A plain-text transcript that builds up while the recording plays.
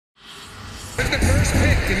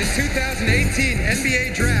In the 2018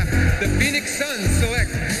 NBA Draft, the Phoenix Suns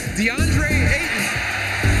select DeAndre Ayton.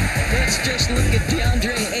 Let's just look at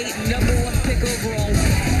DeAndre Ayton, #1 pick overall.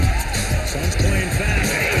 Suns playing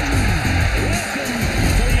fast. Ayton, welcome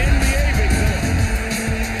to the NBA, big fella.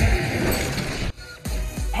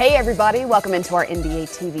 Hey everybody, welcome into our NBA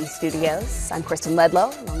TV studios. I'm Kristen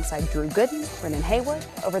Ledlow alongside Drew Gooden, Brennan Haywood.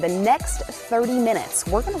 Over the next 30 minutes,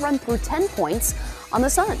 we're going to run through 10 points on the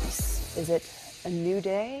Suns. Is it a new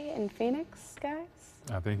day in Phoenix, guys?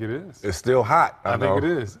 I think it is. It's still hot. I think it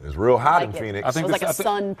is. It's real hot like in Phoenix. I think it was like a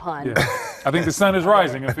sun pun. Yeah. I think the sun is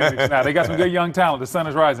rising in Phoenix now. They got some good young talent. The sun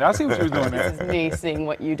is rising. I see what you were doing there. This is me seeing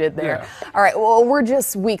what you did there. Yeah. All right, well, we're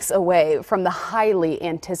just weeks away from the highly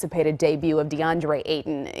anticipated debut of DeAndre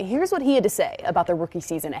Ayton. Here's what he had to say about the rookie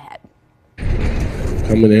season ahead.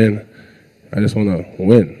 Coming in, I just want to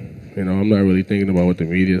win. You know, I'm not really thinking about what the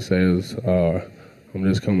media says. I'm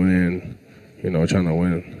just coming in, you know, trying to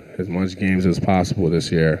win as much games as possible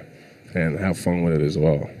this year and have fun with it as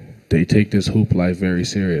well. They take this hoop life very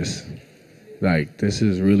serious. Like, this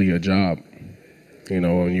is really a job, you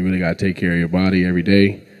know, and you really got to take care of your body every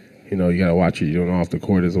day. You know, you got to watch what you're doing off the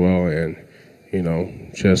court as well, and, you know,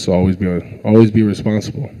 just always be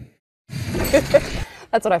responsible.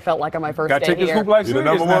 That's what I felt like on my first Gotta day take this here. hoop life You're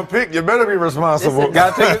serious. the #1 pick. You better be responsible.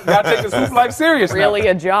 Gotta take this hoop life serious. Really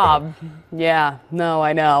a job. Yeah, no,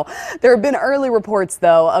 I know. There have been early reports,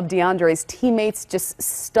 though, of DeAndre's teammates just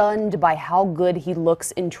stunned by how good he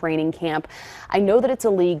looks in training camp. I know that it's a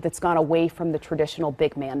league that's gone away from the traditional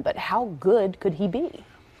big man, but how good could he be?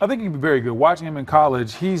 I think he'd be very good. Watching him in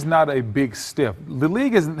college, he's not a big stiff. The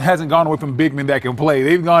league hasn't gone away from big men that can play.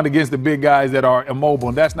 They've gone against the big guys that are immobile,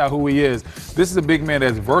 and that's not who he is. This is a big man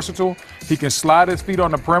that's versatile. He can slide his feet on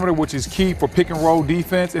the perimeter, which is key for pick and roll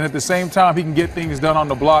defense, and at the same time, he can get things done on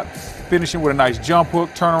the block, finishing with a nice jump hook,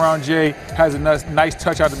 turnaround J, has a nice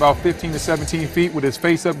touch out to about 15 to 17 feet with his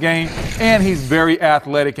face-up game, and he's very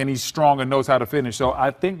athletic and he's strong and knows how to finish. So I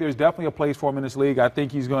think there's definitely a place for him in this league. I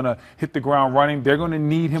think he's going to hit the ground running. They're going to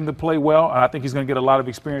need him to play well, and I think he's going to get a lot of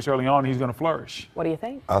experience early on, and he's going to flourish. What do you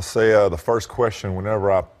think? I'll say the first question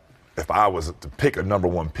if I was to pick a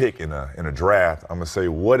 #1 pick in a draft, I'm going to say,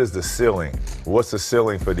 what is the ceiling? What's the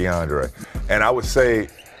ceiling for DeAndre? And I would say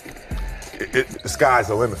the sky's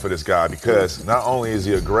the limit for this guy, because not only is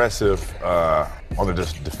he aggressive on the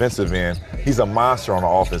defensive end, he's a monster on the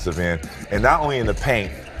offensive end. And not only in the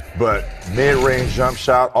paint, but mid-range jump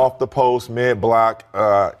shot, off the post, mid-block,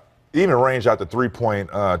 even range out the three-point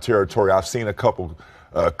territory. I've seen a couple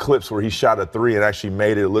clips where he shot a three and actually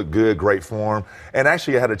made it look good, great form. And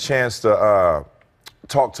actually I had a chance to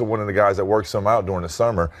talk to one of the guys that works him out during the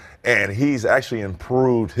summer, and he's actually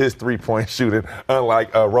improved his three-point shooting,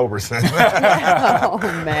 unlike Roberson. Oh,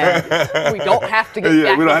 man. We don't have to get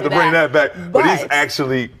back we don't have to bring that back. But he's But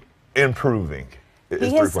actually improving.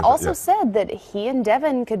 he has also said that he and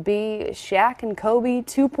Devin could be Shaq and Kobe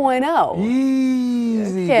 2.0.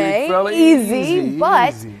 Easy, Okay, big fella. easy,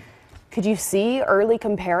 but easy. could you see early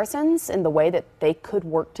comparisons in the way that they could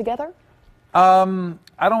work together?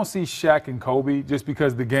 I don't see Shaq and Kobe just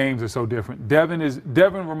because the games are so different. Devin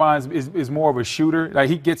is more of a shooter. Like,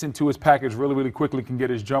 he gets into his package really, really quickly, can get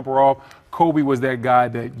his jumper off. Kobe was that guy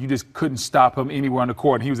that you just couldn't stop him anywhere on the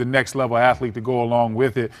court, and he was a next level athlete to go along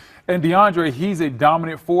with it. And DeAndre, he's a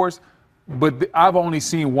dominant force, but I've only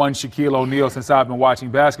seen one Shaquille O'Neal since I've been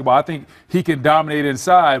watching basketball. I think he can dominate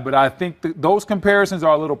inside, but I think those comparisons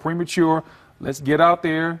are a little premature. Let's get out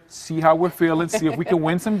there, see how we're feeling, see if we can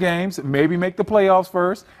win some games, maybe make the playoffs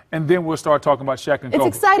first, and then we'll start talking about Shaq and Kobe.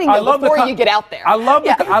 It's exciting before you get out there. I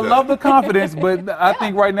love the confidence, but I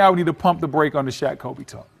think right now we need to pump the brake on the Shaq Kobe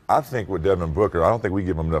talk. I think with Devin Booker, I don't think we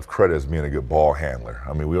give him enough credit as being a good ball handler.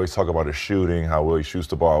 I mean, we always talk about his shooting, how well he shoots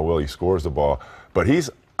the ball, how well he scores the ball, but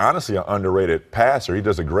he's honestly an underrated passer. He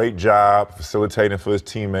does a great job facilitating for his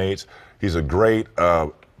teammates. He's a great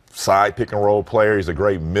side pick and roll player. He's a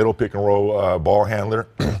great middle pick and roll ball handler.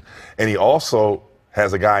 And he also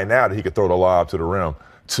has a guy now that he could throw the lob to the rim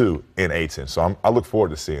to in Ayton. So I look forward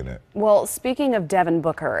to seeing that. Well, speaking of Devin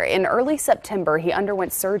Booker, in early September, he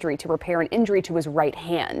underwent surgery to repair an injury to his right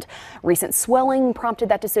hand. Recent swelling prompted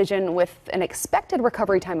that decision with an expected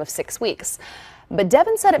recovery time of 6 weeks. But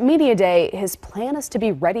Devin said at Media Day his plan is to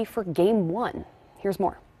be ready for Game 1. Here's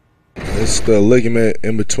more. It's the ligament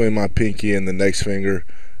in between my pinky and the next finger.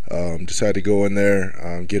 Just had to go in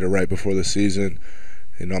there, get it right before the season.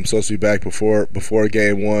 You know, I'm supposed to be back before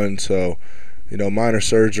Game 1, so, you know, minor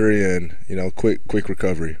surgery and, you know, quick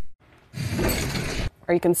recovery.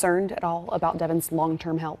 Are you concerned at all about Devin's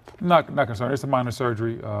long-term health? Not concerned. It's a minor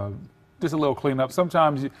surgery. Just a little cleanup.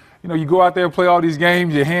 Sometimes, you know, you go out there and play all these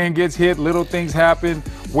games, your hand gets hit, little things happen.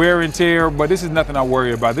 wear and tear, but this is nothing I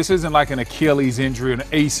worry about. This isn't like an Achilles injury or an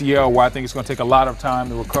ACL where I think it's going to take a lot of time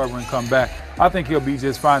to recover and come back. I think he'll be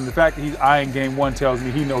just fine. The fact that he's eyeing game 1 tells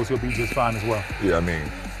me he knows he'll be just fine as well. Yeah, I mean,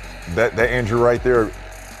 that injury right there,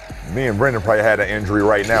 me and Brendan probably had an injury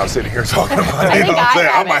right now sitting here talking about it. You know what I'm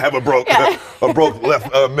saying? I might have a broke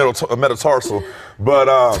left metatarsal. But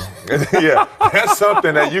yeah, that's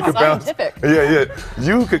something that you could bounce. Yeah,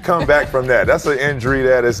 you could come back from that. That's an injury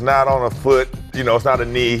that is not on a foot, you know, it's not a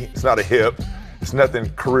knee, it's not a hip, it's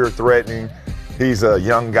nothing career threatening. He's a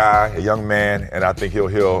young guy, a young man, and I think he'll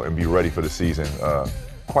heal and be ready for the season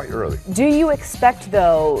quite early. Do you expect,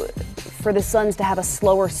 though, for the Suns to have a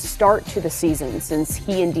slower start to the season since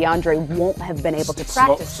he and DeAndre won't have been able to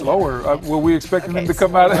practice? Slower? Were we expecting them to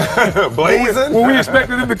come out blazing? Were we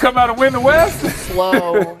expecting them to come out and win the West?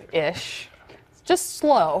 Slow-ish. Just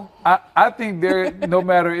slow. I think no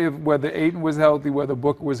matter whether Ayton was healthy, whether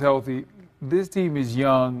Booker was healthy, this team is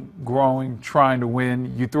young, growing, trying to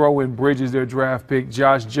win. You throw in Bridges, their draft pick,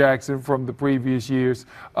 Josh Jackson from the previous years.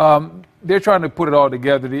 They're trying to put it all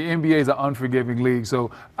together. The NBA is an unforgiving league,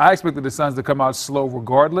 so I expected the Suns to come out slow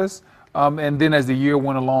regardless, and then as the year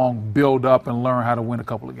went along, build up and learn how to win a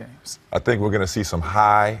couple of games. I think we're going to see some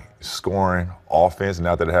high-scoring offense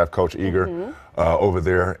now that I have Coach Eager over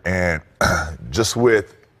there, and just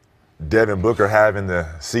with Devin Booker having the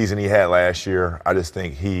season he had last year, I just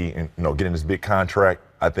think getting this big contract,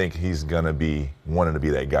 I think he's going to be wanting to be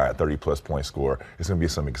that guy, a 30-plus point scorer. It's going to be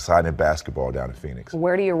some exciting basketball down in Phoenix.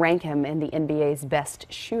 Where do you rank him in the NBA's best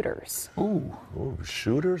shooters? Ooh,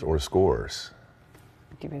 shooters or scorers?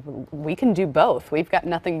 We can do both. We've got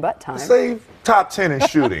nothing but time. Say top 10 in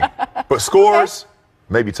shooting, but scores,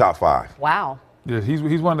 maybe top 5. Wow. Yeah, he's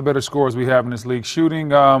one of the better scorers we have in this league. Shooting,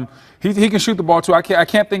 he can shoot the ball too. I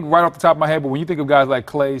can't think right off the top of my head, but when you think of guys like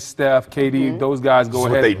Clay, Steph, KD, those guys go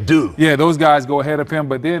ahead. That's what they do. Yeah, those guys go ahead of him.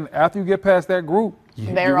 But then after you get past that group, you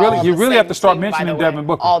really have to start mentioning Devin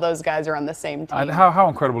Booker. All those guys are on the same team. How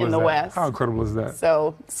incredible is that? In the West. How incredible is that?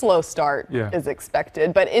 So slow start is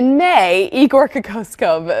expected. But in May, Igor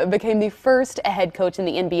Kokoskov became the first head coach in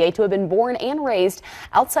the NBA to have been born and raised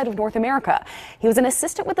outside of North America. He was an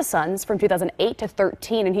assistant with the Suns from 2008 to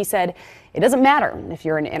 13, and he said, it doesn't matter if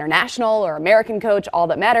you're an international or American coach. All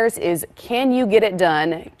that matters is, can you get it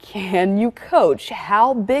done? Can you coach?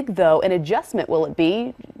 How big, though, an adjustment will it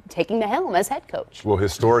be taking the helm as head coach? Well,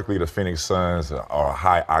 historically, the Phoenix Suns are a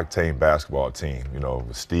high-octane basketball team. You know,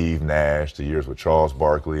 with Steve Nash, the years with Charles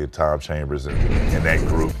Barkley and Tom Chambers and that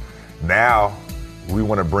group. Now, we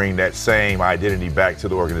want to bring that same identity back to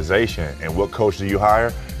the organization. And what coach do you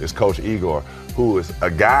hire? It's Coach Igor, who is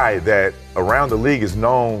a guy that around the league is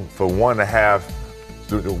known for wanting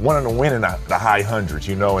to win in the high hundreds,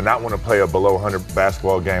 you know, and not want to play a below 100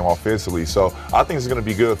 basketball game offensively. So I think it's going to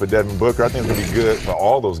be good for Devin Booker. I think it's going to be good for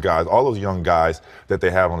all those guys, all those young guys that they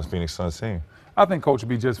have on the Phoenix Suns team. I think Coach will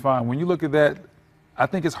be just fine. When you look at that, I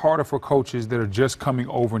think it's harder for coaches that are just coming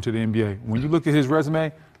over into the NBA. When you look at his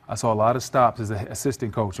resume, I saw a lot of stops as an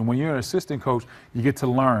assistant coach. And when you're an assistant coach, you get to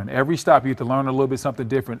learn. Every stop, you get to learn a little bit something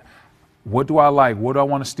different. What do I like? What do I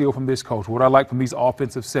want to steal from this coach? What do I like from these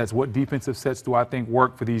offensive sets? What defensive sets do I think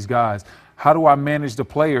work for these guys? How do I manage the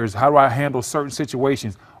players? How do I handle certain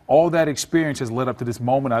situations? All that experience has led up to this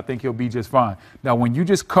moment. I think he'll be just fine. Now, when you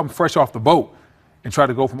just come fresh off the boat and try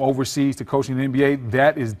to go from overseas to coaching the NBA,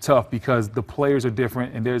 that is tough because the players are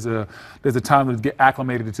different and there's a time to get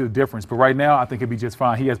acclimated to the difference. But right now, I think he'll be just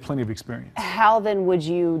fine. He has plenty of experience. How then would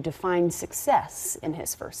you define success in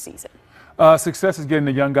his first season? Success is getting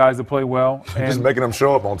the young guys to play well. And just making them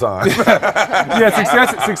show up on time. Yeah,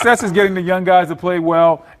 success is getting the young guys to play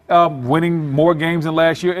well, winning more games than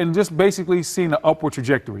last year, and just basically seeing an upward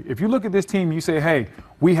trajectory. If you look at this team, you say, hey,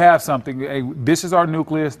 we have something. Hey, this is our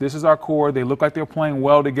nucleus. This is our core. They look like they're playing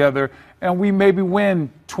well together, and we maybe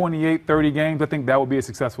win 28, 30 games. I think that would be a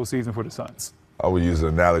successful season for the Suns. I would use an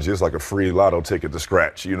analogy. It's like a free lotto ticket to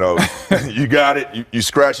scratch. You know, you got it, you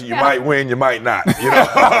scratch it, you might win, you might not. You know?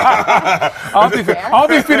 I don't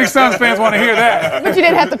think Phoenix Suns fans want to hear that. But you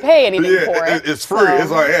didn't have to pay anything for it. It's free. So. It's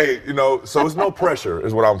like, hey, you know, so it's no pressure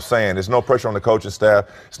is what I'm saying. There's no pressure on the coaching staff.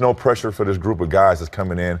 It's no pressure for this group of guys that's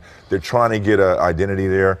coming in. They're trying to get an identity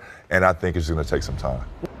there, and I think it's going to take some time.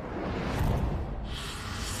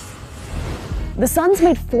 The Suns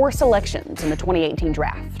made 4 selections in the 2018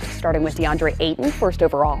 draft. starting with DeAndre Ayton, first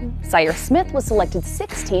overall. Zaire Smith was selected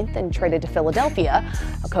 16th and traded to Philadelphia.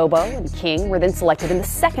 Okobo and King were then selected in the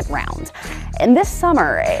second round. And this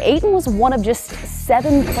summer, Ayton was one of just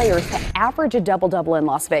 7 players to average a double-double in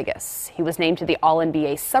Las Vegas. He was named to the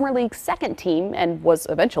All-NBA Summer League second team and was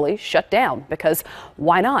eventually shut down because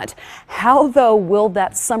why not? How, though, will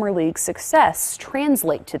that Summer League success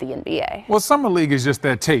translate to the NBA? Well, Summer League is just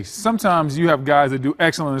that taste. Sometimes you have guys that do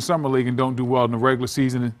excellent in the Summer League and don't do well in the regular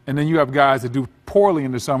season, and then you have guys that do poorly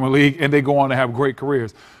in the Summer League and they go on to have great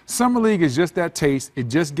careers. Summer League is just that taste. It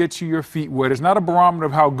just gets you your feet wet. It's not a barometer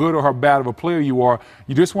of how good or how bad of a player you are.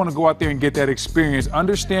 You just want to go out there and get that experience,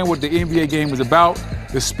 understand what the NBA game is about,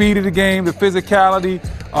 the speed of the game, the physicality,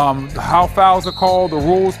 how fouls are called, the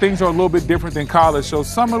rules. Things are a little bit different than college. So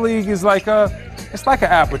Summer League is like it's like an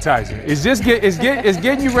appetizer. It's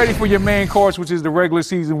getting you ready for your main course, which is the regular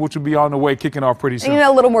season, which will be on the way, kicking off pretty soon. And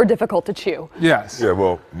a little more difficult to chew. Yes. Yeah,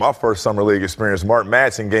 well, my first Summer League experience, Mark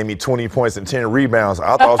Madsen gave me 20 points and 10 rebounds.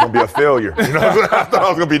 I thought I was going to be a failure. You know, I thought I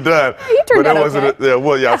was going to be done. You turned out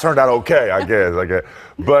okay. I turned out okay, I guess.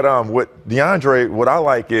 But with DeAndre, what I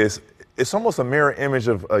like is it's almost a mirror image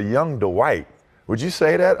of a young Dwight. Would you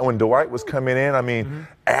say that? When Dwight was coming in, I mean,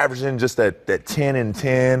 averaging just that 10 and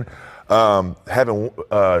 10, having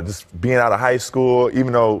just being out of high school,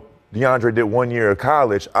 even though DeAndre did 1 year of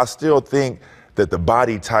college, I still think that the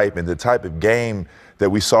body type and the type of game that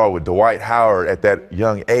we saw with Dwight Howard at that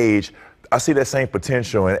young age, I see that same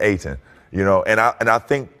potential in Ayton, you know, and I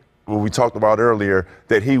think what we talked about earlier,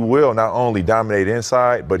 that he will not only dominate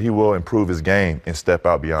inside, but he will improve his game and step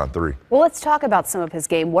out beyond 3. Well, let's talk about some of his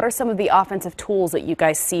game. What are some of the offensive tools that you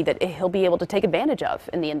guys see that he'll be able to take advantage of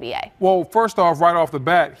in the NBA? Well, first off, right off the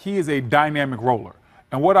bat, he is a dynamic roller.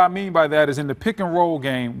 And what I mean by that is in the pick and roll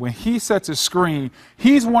game, when he sets a screen,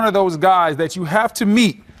 he's one of those guys that you have to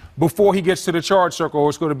meet before he gets to the charge circle or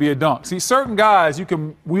it's going to be a dunk. See, certain guys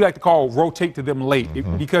we like to call rotate to them late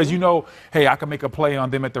because you know, hey, I can make a play on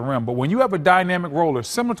them at the rim. But when you have a dynamic roller,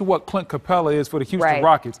 similar to what Clint Capella is for the Houston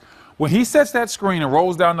Rockets, when he sets that screen and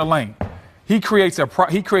rolls down the lane, he creates a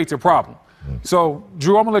problem. So,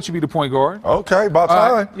 Drew, I'm going to let you be the point guard. Okay, about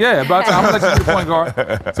time. Yeah, about time. I'm going to let you be the point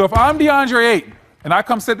guard. So if I'm DeAndre Ayton and I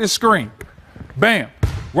come set this screen, bam.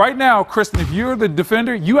 Right now, Kristen, if you're the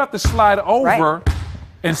defender, you have to slide over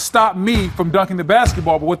and stop me from dunking the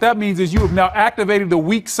basketball. But what that means is you have now activated the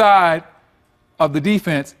weak side of the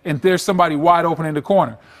defense, and there's somebody wide open in the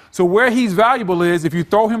corner. So where he's valuable is if you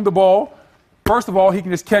throw him the ball, first of all, he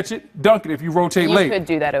can just catch it, dunk it if you rotate late. You could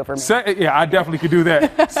do that over me. Yeah, I definitely could do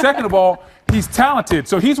that. Second of all, he's talented.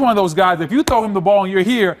 So he's one of those guys, if you throw him the ball and you're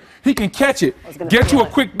here, he can catch it, get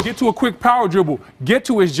to a quick power dribble, get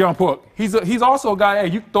to his jump hook. He's also a guy,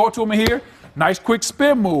 hey, you throw it to him in here, nice quick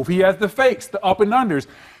spin move. He has the fakes, the up and unders.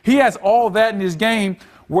 He has all that in his game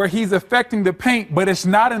where he's affecting the paint, but it's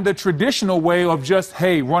not in the traditional way of just,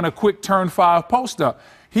 hey, run a quick turn 5 post up.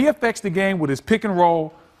 He affects the game with his pick and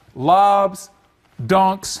roll, lobs,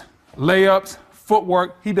 dunks, layups,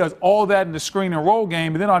 footwork. He does all that in the screen and roll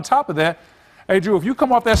game. And then on top of that, hey, Drew, if you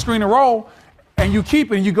come off that screen and roll and you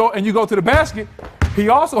keep it and you go to the basket, he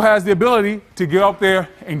also has the ability to get up there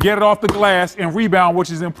and get it off the glass and rebound, which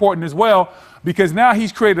is important as well, because now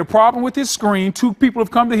he's created a problem with his screen. 2 people have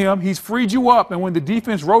come to him. He's freed you up. And when the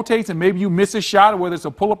defense rotates and maybe you miss a shot, whether it's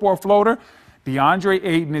a pull-up or a floater, DeAndre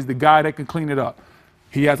Ayton is the guy that can clean it up.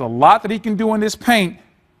 He has a lot that he can do in this paint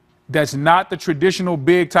that's not the traditional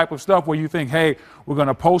big type of stuff where you think, hey, we're going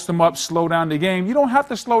to post him up, slow down the game. You don't have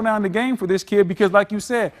to slow down the game for this kid because, like you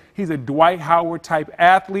said, he's a Dwight Howard type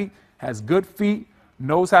athlete, has good feet,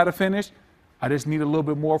 knows how to finish. I just need a little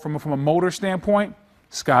bit more from a motor standpoint.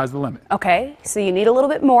 Sky's the limit. Okay, so you need a little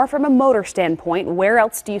bit more from a motor standpoint. Where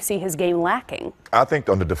else do you see his game lacking? I think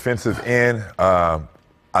on the defensive end,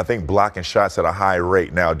 I think blocking shots at a high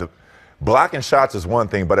rate. Now, blocking shots is one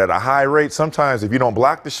thing, but at a high rate, sometimes if you don't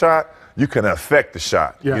block the shot, you can affect the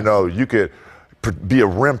shot. Yes. You know, you could be a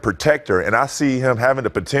rim protector, and I see him having the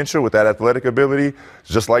potential with that athletic ability,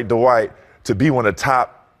 just like Dwight, to be one of the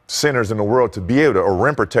top centers in the world, to be able to, or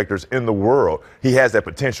rim protectors in the world. He has that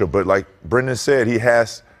potential, but like Brendan said, he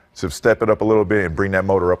has to step it up a little bit and bring that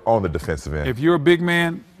motor up on the defensive end. If you're a big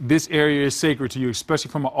man, this area is sacred to you,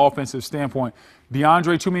 especially from an offensive standpoint.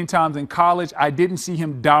 DeAndre, too many times in college, I didn't see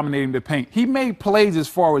him dominating the paint. He made plays as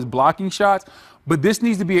far as blocking shots, but this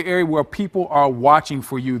needs to be an area where people are watching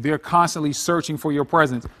for you. They're constantly searching for your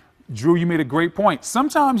presence. Drew, you made a great point.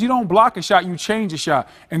 Sometimes you don't block a shot, you change a shot.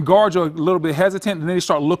 And guards are a little bit hesitant, and then they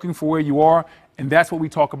start looking for where you are. And that's what we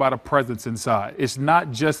talk about, a presence inside. It's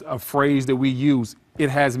not just a phrase that we use. It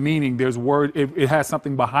has meaning. There's word. It has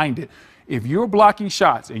something behind it. If you're blocking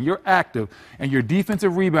shots and you're active and you're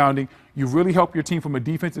defensive rebounding, you really help your team from a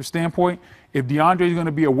defensive standpoint. If DeAndre is going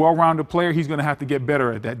to be a well-rounded player, he's going to have to get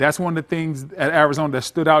better at that. That's one of the things at Arizona that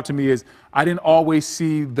stood out to me is I didn't always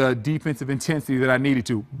see the defensive intensity that I needed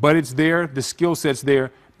to, but it's there. The skill set's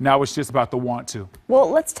there. Now it's just about the want to. Well,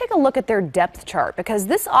 let's take a look at their depth chart because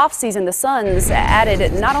this offseason the Suns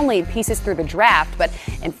added not only pieces through the draft, but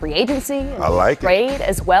in free agency, trade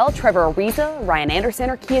as well. Trevor Ariza, Ryan Anderson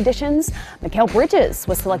are key additions. Mikal Bridges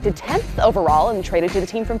was selected 10th overall and traded to the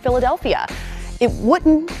team from Philadelphia. It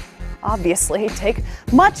wouldn't obviously take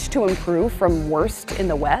much to improve from worst in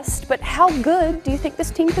the West, but how good do you think this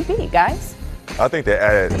team could be, guys? I think they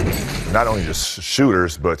added not only just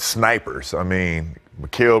shooters, but snipers. I mean,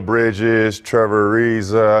 Mikal Bridges, Trevor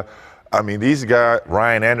Ariza. I mean, these guys,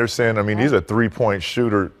 Ryan Anderson, I mean, these are three-point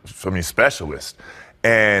shooter, specialists.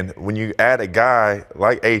 And when you add a guy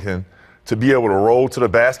like Ayton to be able to roll to the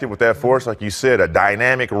basket with that force, like you said, a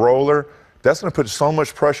dynamic roller, that's going to put so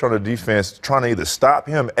much pressure on the defense trying to either stop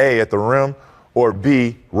him, A, at the rim, or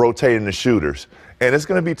B, rotating the shooters. And it's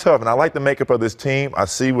going to be tough. And I like the makeup of this team. I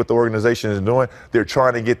see what the organization is doing. They're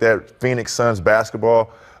trying to get that Phoenix Suns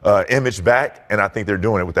basketball image back, and I think they're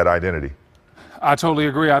doing it with that identity. I totally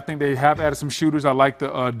agree. I think they have added some shooters. I like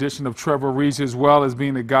the addition of Trevor Ariza as well as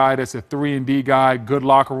being a guy that's a 3-and-D guy, good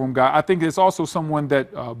locker room guy. I think it's also someone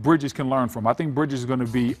that Bridges can learn from. I think Bridges is going to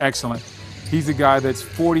be excellent. He's a guy that's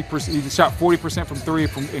 40%. He shot 40% from three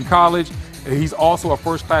in college. He's also a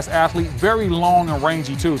first-class athlete, very long and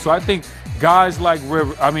rangy too. So I think guys like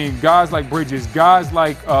Bridges, guys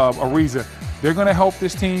like Ariza, they're going to help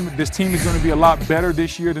this team. This team is going to be a lot better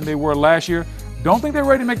this year than they were last year. Don't think they're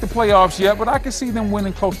ready to make the playoffs yet, but I can see them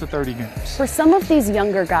winning close to 30 games. For some of these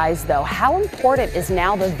younger guys, though, how important is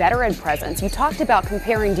now the veteran presence? You talked about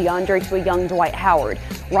comparing DeAndre to a young Dwight Howard.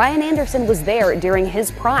 Ryan Anderson was there during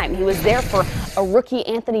his prime. He was there for a rookie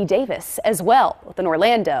Anthony Davis as well, with in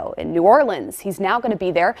Orlando, in New Orleans. He's now going to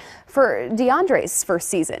be there for DeAndre's first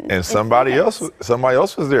season. And somebody else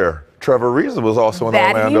was there. Trevor Ariza was also in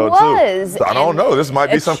Orlando, too. So I don't know. This might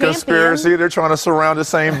be some conspiracy. They're trying to surround the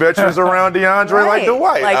same veterans around DeAndre like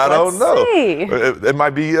Dwight. I don't know. It might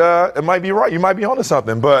be right. You might be onto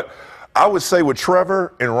something. But I would say with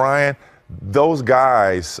Trevor and Ryan, those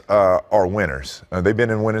guys are winners. They've been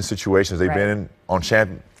in winning situations. They've been on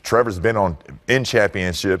Trevor's been in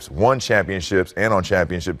championships, won championships, and on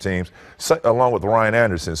championship teams, along with Ryan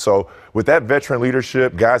Anderson. So with that veteran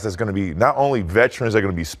leadership, guys that's going to be not only veterans that are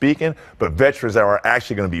going to be speaking, but veterans that are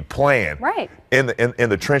actually going to be playing in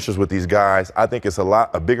the trenches with these guys, I think it's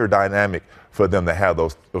a bigger dynamic for them to have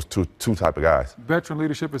those two type of guys. Veteran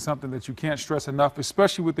leadership is something that you can't stress enough,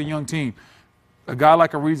 especially with the young team. A guy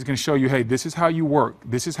like Ariza can show you, hey, this is how you work.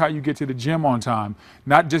 This is how you get to the gym on time.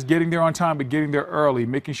 Not just getting there on time, but getting there early,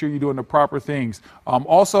 making sure you're doing the proper things.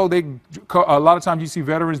 Also, a lot of times you see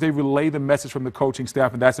veterans, they relay the message from the coaching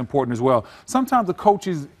staff, and that's important as well. Sometimes the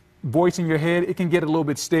coaches voice in your head, it can get a little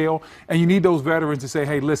bit stale, and you need those veterans to say,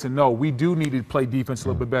 hey, listen, no, we do need to play defense a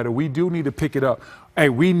little bit better. We do need to pick it up. Hey,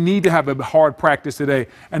 we need to have a hard practice today.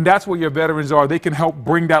 And that's where your veterans are. They can help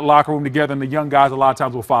bring that locker room together, and the young guys a lot of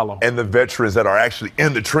times will follow. And the veterans that are actually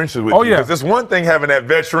in the trenches with you. Because it's one thing having that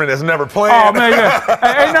veteran that's never played. Oh, man,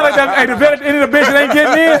 hey, ain't nothing like that. Hey, the veteran in the bench ain't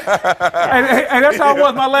getting in. And that's how it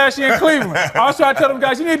was my last year in Cleveland. I was trying to tell them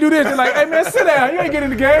guys, you need to do this. They're like, hey, man, sit down. You ain't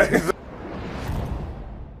getting in the game.